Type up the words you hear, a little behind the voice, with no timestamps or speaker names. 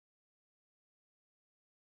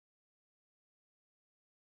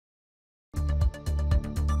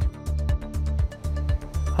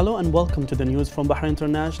Hello and welcome to the news from Bahrain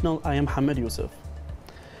International. I am Hamad Yusuf.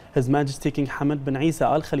 His Majesty King Hamad bin Isa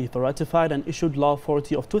Al Khalifa ratified and issued Law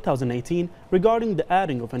 40 of 2018 regarding the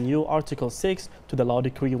adding of a new Article 6 to the Law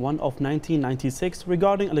Decree 1 of 1996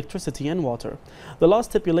 regarding electricity and water. The law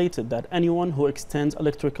stipulated that anyone who extends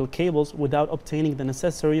electrical cables without obtaining the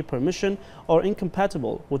necessary permission or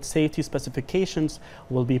incompatible with safety specifications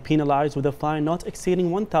will be penalized with a fine not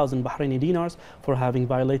exceeding 1,000 Bahraini dinars for having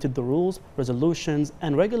violated the rules, resolutions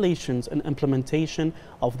and regulations and implementation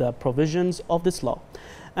of the provisions of this law.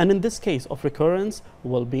 And in this case of recurrence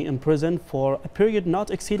will be imprisoned for a period not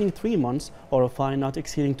exceeding 3 months or a fine not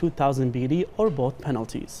exceeding 2,000 BD or both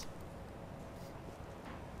penalties.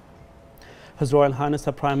 His Royal Highness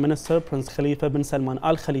the Prime Minister Prince Khalifa bin Salman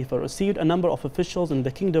Al Khalifa received a number of officials in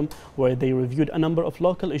the kingdom where they reviewed a number of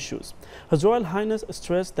local issues. His Royal Highness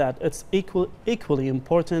stressed that it's equally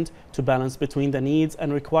important to balance between the needs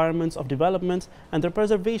and requirements of development and the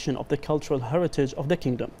preservation of the cultural heritage of the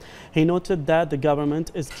kingdom. He noted that the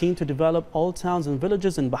government is keen to develop all towns and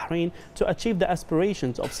villages in Bahrain to achieve the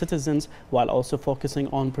aspirations of citizens while also focusing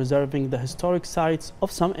on preserving the historic sites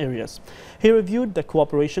of some areas. He reviewed the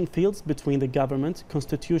cooperation fields between the government,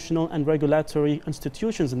 constitutional and regulatory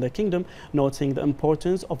institutions in the kingdom, noting the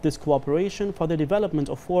importance of this cooperation for the development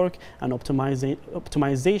of work and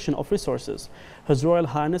optimization of resources. His Royal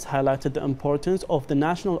Highness highlighted the importance of the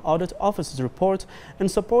National Audit Office's report in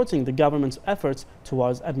supporting the government's efforts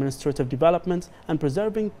towards administrative development and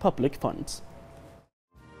preserving public funds.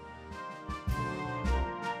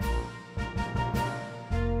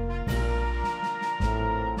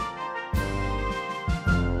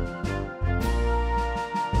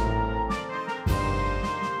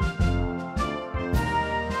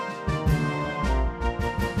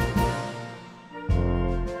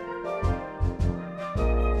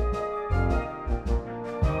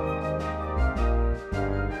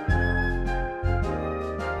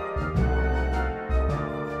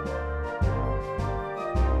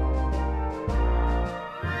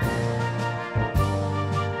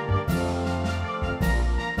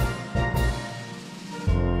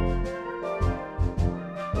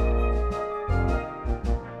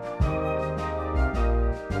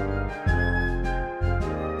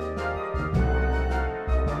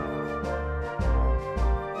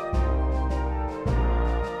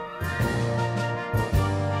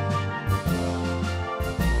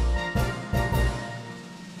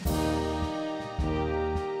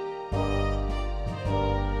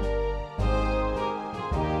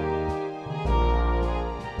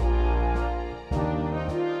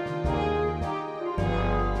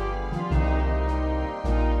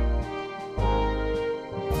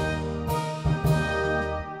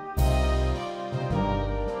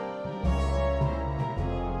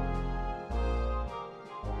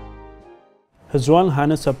 His Royal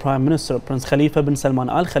Highness the Prime Minister Prince Khalifa bin Salman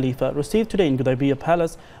Al Khalifa received today in Gudaibiya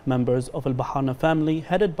Palace members of Al-Bahrain family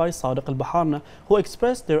headed by Sadiq Al-Bahrain, who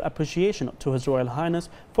expressed their appreciation to His Royal Highness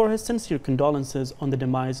for his sincere condolences on the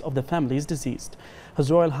demise of the family's deceased. His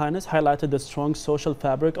Royal Highness highlighted the strong social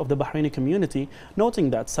fabric of the Bahraini community, noting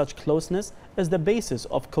that such closeness is the basis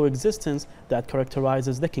of coexistence that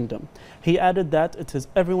characterizes the kingdom. He added that it is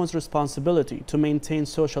everyone's responsibility to maintain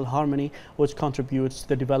social harmony, which contributes to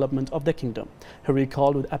the development of the kingdom. He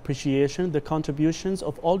recalled with appreciation the contributions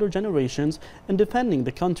of older generations in defending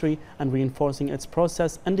the country and reinforcing its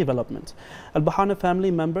process and development. Al-Bahrain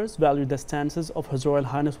family members valued the stances of His Royal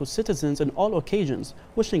Highness with citizens in all occasions,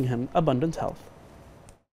 wishing him abundant health.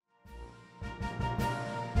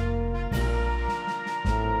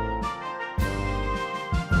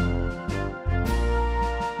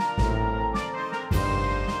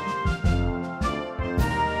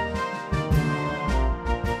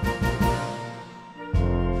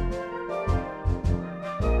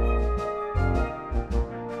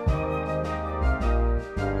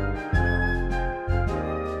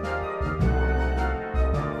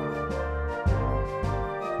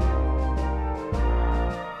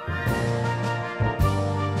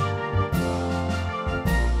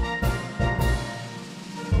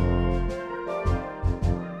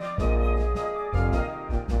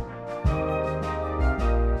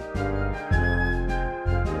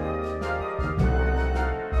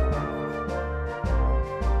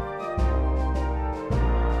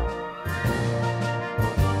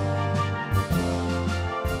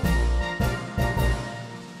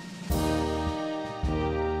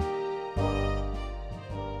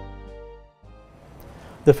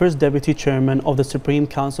 The first Deputy Chairman of the Supreme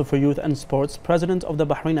Council for Youth and Sports, President of the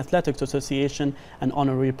Bahrain Athletics Association and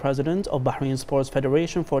Honorary President of Bahrain Sports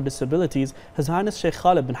Federation for Disabilities, His Highness Sheikh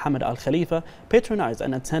Khalid bin Hamad Al Khalifa, patronized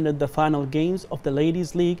and attended the final games of the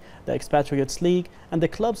Ladies League, the Expatriates League and the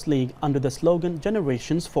Clubs League under the slogan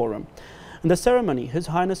Generations Forum. In the ceremony, His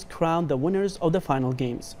Highness crowned the winners of the final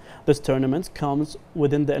games. This tournament comes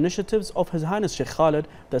within the initiatives of His Highness Sheikh Khalid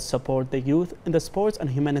that support the youth in the sports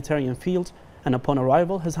and humanitarian fields. And upon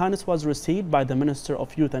arrival, His Highness was received by the Minister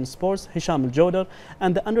of Youth and Sports, Hisham Al-Jodar,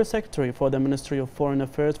 and the Undersecretary for the Ministry of Foreign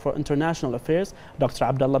Affairs for International Affairs, Dr.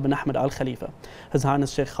 Abdullah bin Ahmed Al Khalifa. His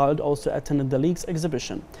Highness Sheikh Khalid also attended the League's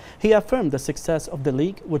exhibition. He affirmed the success of the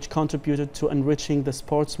League, which contributed to enriching the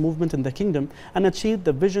sports movement in the kingdom and achieved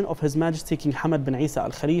the vision of His Majesty King Hamad bin Isa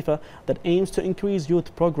Al Khalifa that aims to increase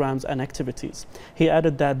youth programs and activities. He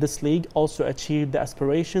added that this League also achieved the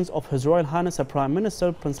aspirations of His Royal Highness Prime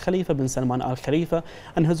Minister Prince Khalifa bin Salman Al Khalifa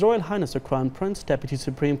and His Royal Highness the Crown Prince, Deputy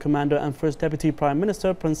Supreme Commander and First Deputy Prime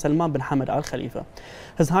Minister Prince Salman bin Hamad Al Khalifa.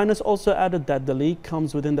 His Highness also added that the League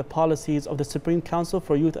comes within the policies of the Supreme Council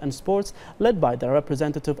for Youth and Sports, led by the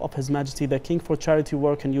representative of His Majesty the King for Charity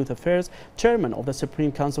Work and Youth Affairs, Chairman of the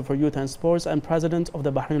Supreme Council for Youth and Sports and President of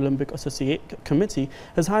the Bahrain Olympic Committee,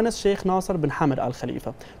 His Highness Sheikh Nasser bin Hamad Al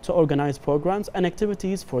Khalifa, to organize programs and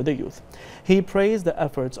activities for the youth. He praised the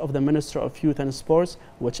efforts of the Minister of Youth and Sports,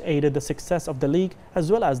 which aided the success of the League,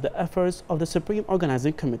 as well as the efforts of the Supreme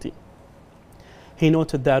Organizing Committee. He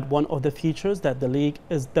noted that one of the features that the League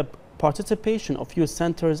is the participation of youth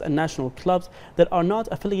centers and national clubs that are not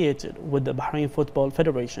affiliated with the Bahrain Football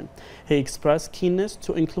Federation. He expressed keenness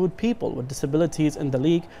to include people with disabilities in the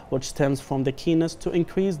League, which stems from the keenness to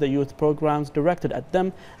increase the youth programs directed at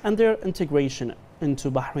them and their integration into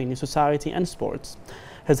Bahraini society and sports.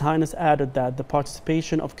 His Highness added that the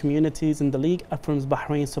participation of communities in the League affirms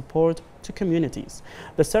Bahrain's support to communities.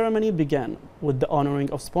 The ceremony began with the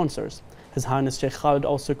honoring of sponsors. His Highness Sheikh Khalid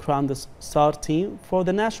also crowned the SAR team for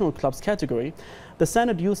the National Clubs category, the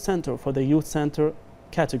Senate Youth Center for the Youth Center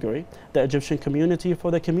category, the Egyptian Community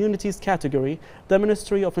for the Communities category, the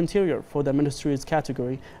Ministry of Interior for the Ministries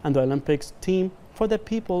category, and the Olympics team for the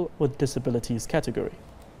People with Disabilities category.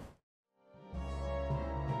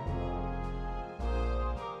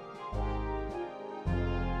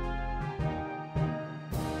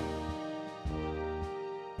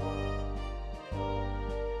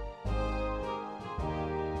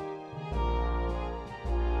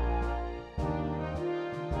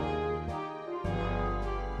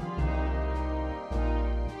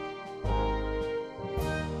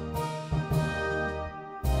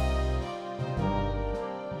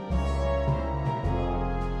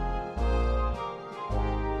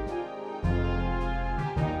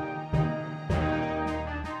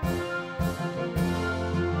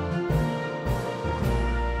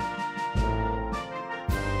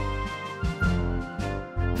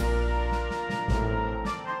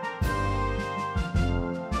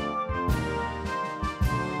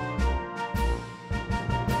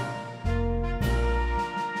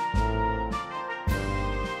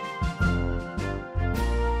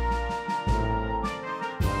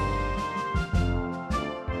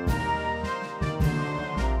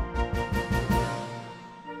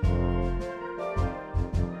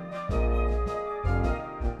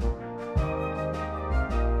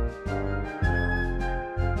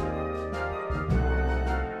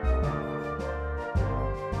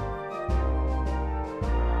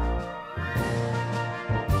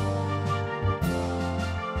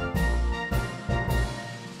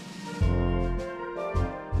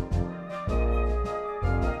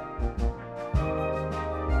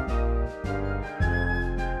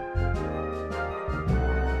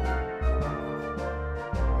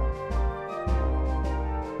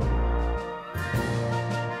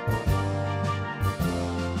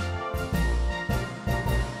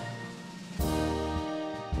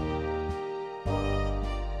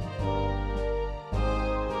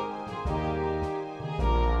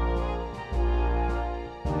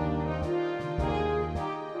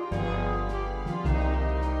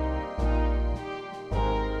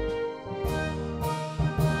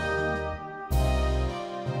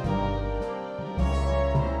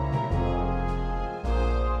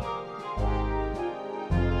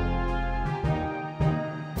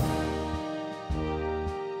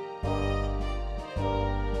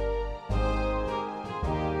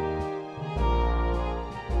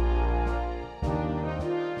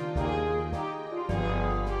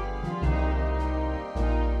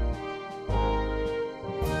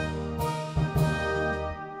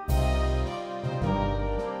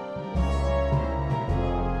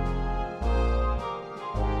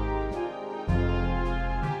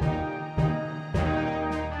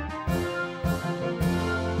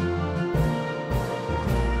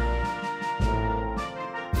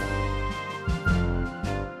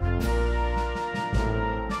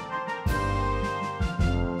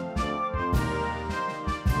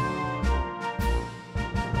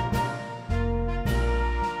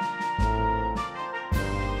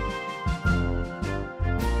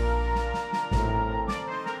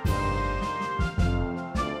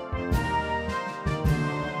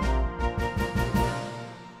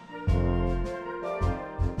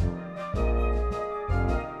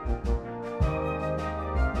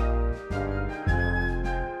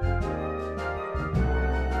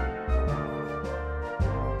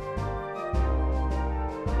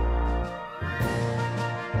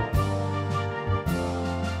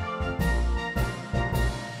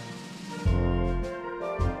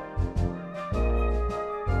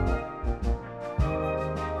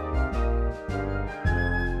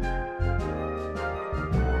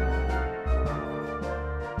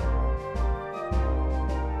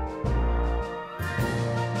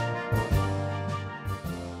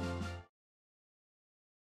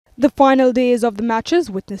 The final days of the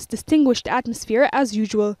matches witnessed distinguished atmosphere as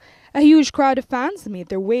usual. A huge crowd of fans made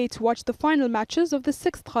their way to watch the final matches of the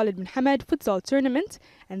 6th Khalid bin Hamad futsal tournament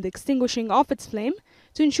and the extinguishing of its flame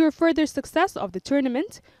to ensure further success of the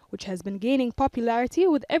tournament, which has been gaining popularity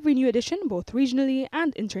with every new edition both regionally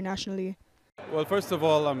and internationally. Well, first of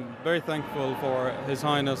all, I'm very thankful for His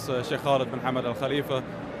Highness Sheikh Khalid bin Hamad Al Khalifa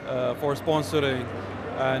for sponsoring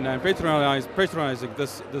and patronizing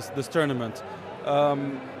this tournament.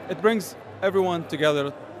 It brings everyone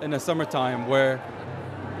together in a summertime where,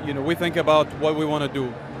 we think about what we want to do.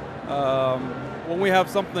 When we have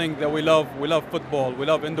something that we love football, we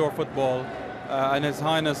love indoor football, and His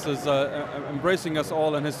Highness is embracing us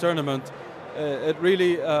all in his tournament. It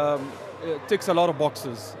really it ticks a lot of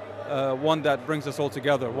boxes. One that brings us all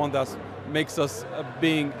together, one that makes us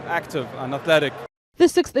being active and athletic. The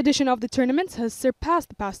 6th edition of the tournament has surpassed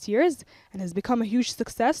the past years and has become a huge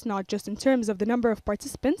success, not just in terms of the number of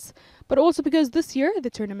participants, but also because this year the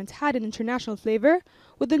tournament had an international flavor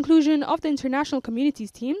with the inclusion of the international communities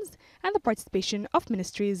teams and the participation of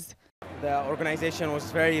ministries. The organization was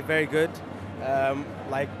very, very good,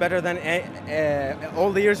 better than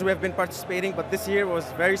all the years we have been participating, but this year was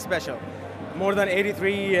very special. More than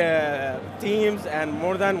 83 teams and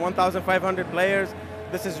more than 1,500 players.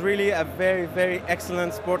 This is really a very, very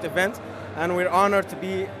excellent sport event, and we're honored to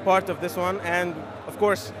be part of this one. And of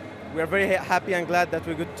course, we are very happy and glad that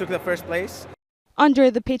we took the first place.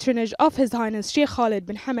 Under the patronage of His Highness Sheikh Khalid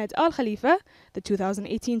bin Hamad Al Khalifa, the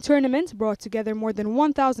 2018 tournament brought together more than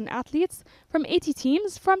 1,000 athletes from 80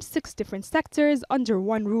 teams from 6 different sectors under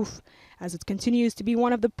one roof, as it continues to be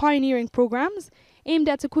one of the pioneering programs aimed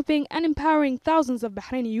at equipping and empowering thousands of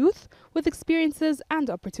Bahraini youth with experiences and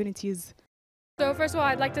opportunities. So first of all,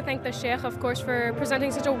 I'd like to thank the Sheikh, of course, for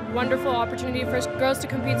presenting such a wonderful opportunity for girls to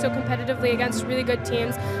compete so competitively against really good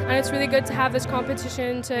teams. And it's really good to have this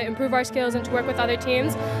competition to improve our skills and to work with other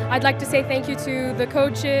teams. I'd like to say thank you to the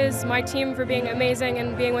coaches, my team for being amazing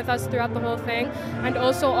and being with us throughout the whole thing. And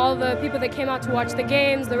also all the people that came out to watch the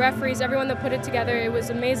games, the referees, everyone that put it together. It was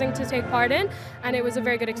amazing to take part in, and it was a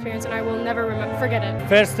very good experience, and I will never forget it.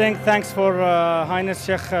 First thing, thanks for Highness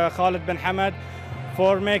Sheikh Khalid bin Hamad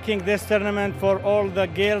for making this tournament for all the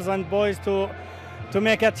girls and boys to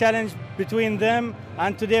make a challenge between them.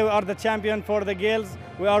 And today we are the champion for the girls.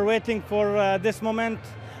 We are waiting for this moment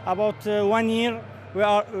about 1 year. We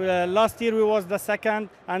are last year we was the second,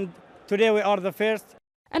 and today we are the first.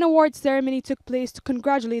 An award ceremony took place to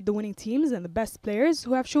congratulate the winning teams and the best players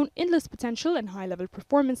who have shown endless potential and high-level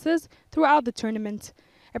performances throughout the tournament.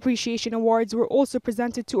 Appreciation awards were also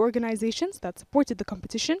presented to organizations that supported the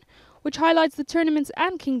competition, which highlights the tournament's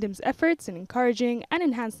and kingdom's efforts in encouraging and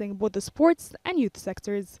enhancing both the sports and youth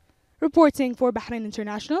sectors. Reporting for Bahrain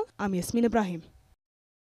International, I'm Yasmin Ibrahim.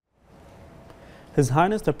 His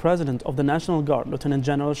Highness the President of the National Guard, Lieutenant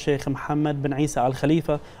General Sheikh Mohammed bin Isa Al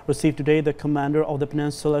Khalifa, received today the Commander of the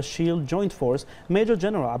Peninsula Shield Joint Force, Major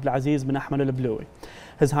General Abdulaziz bin Ahmed Al Bloui.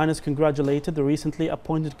 His Highness congratulated the recently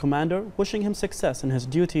appointed commander, wishing him success in his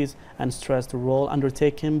duties and stressed the role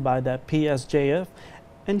undertaken by the PSJF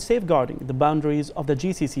in safeguarding the boundaries of the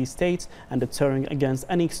GCC states and deterring against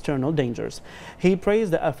any external dangers. He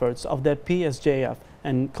praised the efforts of the PSJF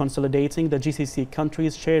in consolidating the GCC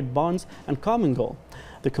countries' shared bonds and common goal.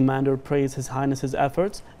 The commander praised His Highness's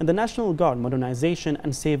efforts in the National Guard modernization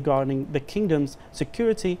and safeguarding the kingdom's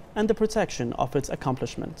security and the protection of its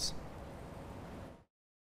accomplishments.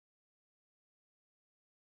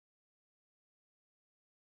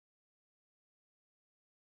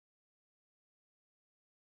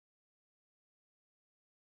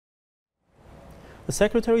 The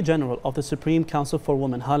Secretary General of the Supreme Council for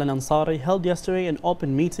Women, Hala Ansari, held yesterday an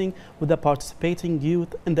open meeting with the participating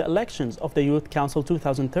youth in the elections of the Youth Council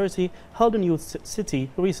 2030 held in Youth City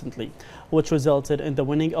recently, which resulted in the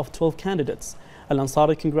winning of 12 candidates.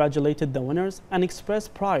 Al-Ansari congratulated the winners and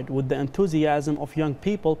expressed pride with the enthusiasm of young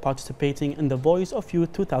people participating in the Voice of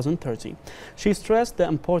Youth 2030. She stressed the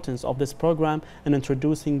importance of this program in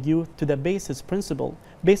introducing youth to the basic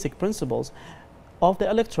principles of the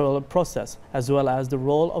electoral process, as well as the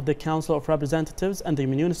role of the Council of Representatives and the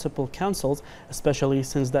municipal councils, especially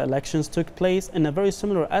since the elections took place in a very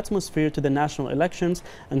similar atmosphere to the national elections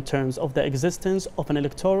in terms of the existence of an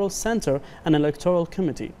electoral center and electoral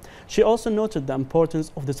committee. She also noted the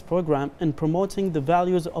importance of this program in promoting the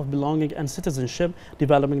values of belonging and citizenship,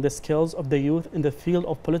 developing the skills of the youth in the field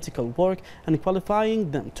of political work, and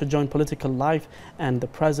qualifying them to join political life, and the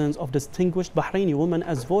presence of distinguished Bahraini women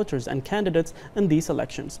as voters and candidates in these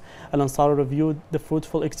elections. Al-Ansari reviewed the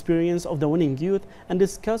fruitful experience of the winning youth and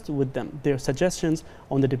discussed with them their suggestions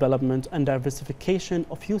on the development and diversification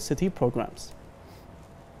of youth city programs.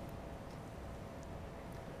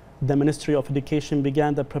 The Ministry of Education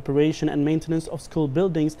began the preparation and maintenance of school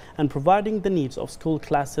buildings and providing the needs of school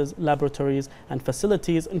classes, laboratories and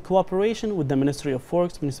facilities in cooperation with the Ministry of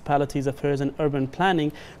Works, Municipalities Affairs and Urban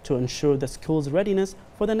Planning to ensure the school's readiness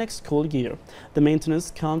for the next school year. The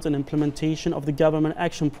maintenance comes in implementation of the Government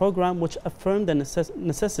Action Program, which affirmed the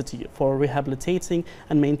necessity for rehabilitating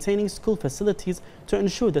and maintaining school facilities to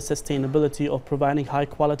ensure the sustainability of providing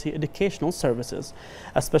high-quality educational services.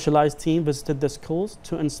 A specialized team visited the schools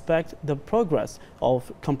to inspect the progress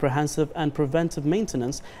of comprehensive and preventive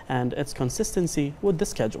maintenance and its consistency with the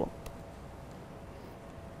schedule.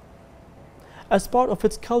 As part of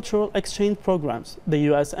its cultural exchange programs, the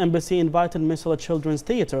U.S. Embassy invited Missoula Children's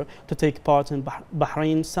Theatre to take part in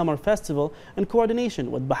Bahrain Summer Festival in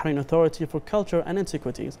coordination with Bahrain Authority for Culture and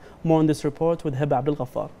Antiquities. More on this report with Hiba Abdul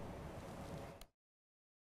Ghaffar.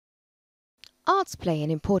 Arts play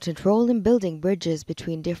an important role in building bridges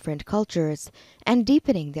between different cultures and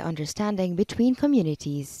deepening the understanding between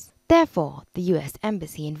communities. Therefore, the U.S.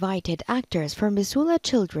 Embassy invited actors from Missoula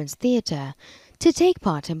Children's Theatre to take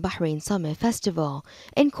part in Bahrain Summer Festival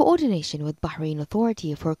in coordination with Bahrain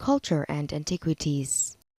Authority for Culture and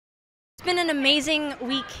Antiquities. It's been an amazing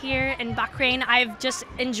week here in Bahrain. I've just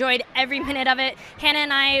enjoyed every minute of it. Hannah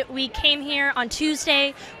and I, we came here on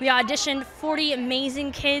Tuesday. We auditioned 40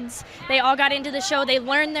 amazing kids. They all got into the show. They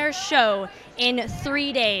learned their show in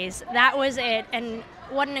 3 days. That was it. And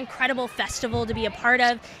what an incredible festival to be a part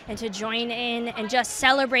of and to join in and just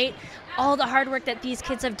celebrate all the hard work that these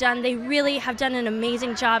kids have done. They really have done an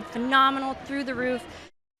amazing job, phenomenal, through the roof.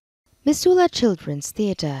 Missoula Children's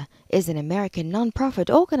Theatre is an American non-profit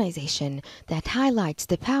organization that highlights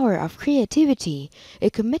the power of creativity, a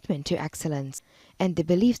commitment to excellence, and the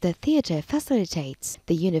belief that theatre facilitates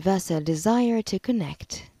the universal desire to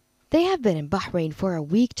connect. They have been in Bahrain for a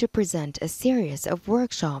week to present a series of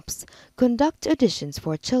workshops, conduct auditions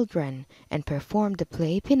for children, and perform the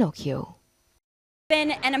play Pinocchio.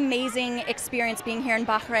 Been an amazing experience being here in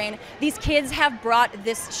Bahrain. These kids have brought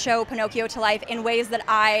this show Pinocchio to life in ways that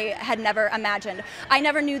I had never imagined. I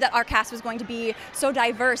never knew that our cast was going to be so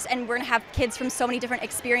diverse and we're going to have kids from so many different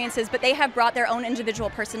experiences, but they have brought their own individual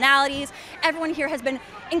personalities. Everyone here has been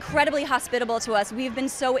incredibly hospitable to us. We've been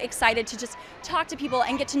so excited to just talk to people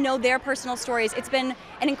and get to know their personal stories. It's been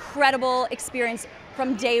an incredible experience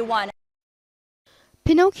from day one.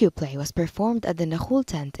 Pinocchio play was performed at the Nakhul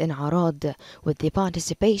tent in Arad with the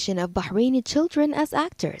participation of Bahraini children as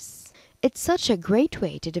actors. It's such a great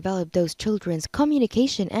way to develop those children's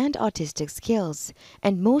communication and artistic skills,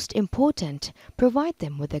 and most important, provide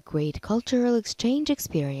them with a great cultural exchange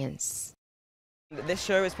experience. This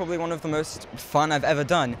show is probably one of the most fun I've ever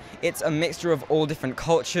done. It's a mixture of all different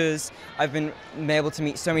cultures. I've been able to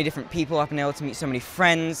meet so many different people, I've been able to meet so many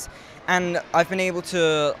friends, and I've been able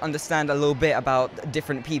to understand a little bit about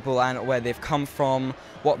different people and where they've come from,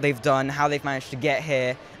 what they've done, how they've managed to get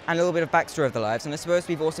here, and a little bit of backstory of their lives. And I suppose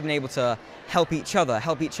we've also been able to help each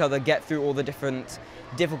other get through all the different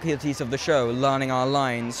difficulties of the show, learning our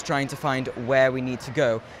lines, trying to find where we need to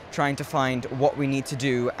go, trying to find what we need to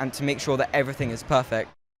do, and to make sure that everything is perfect.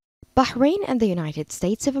 Bahrain and the United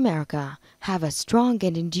States of America have a strong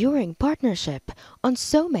and enduring partnership on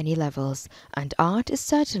so many levels, and art is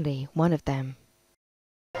certainly one of them.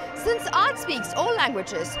 Since art speaks all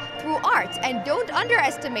languages through art, and don't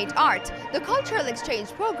underestimate art, the cultural exchange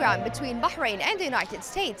program between Bahrain and the United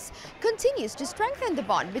States continues to strengthen the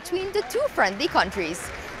bond between the two friendly countries.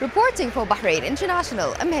 Reporting for Bahrain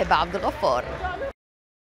International, I'm Hiba Abdul Ghaffar.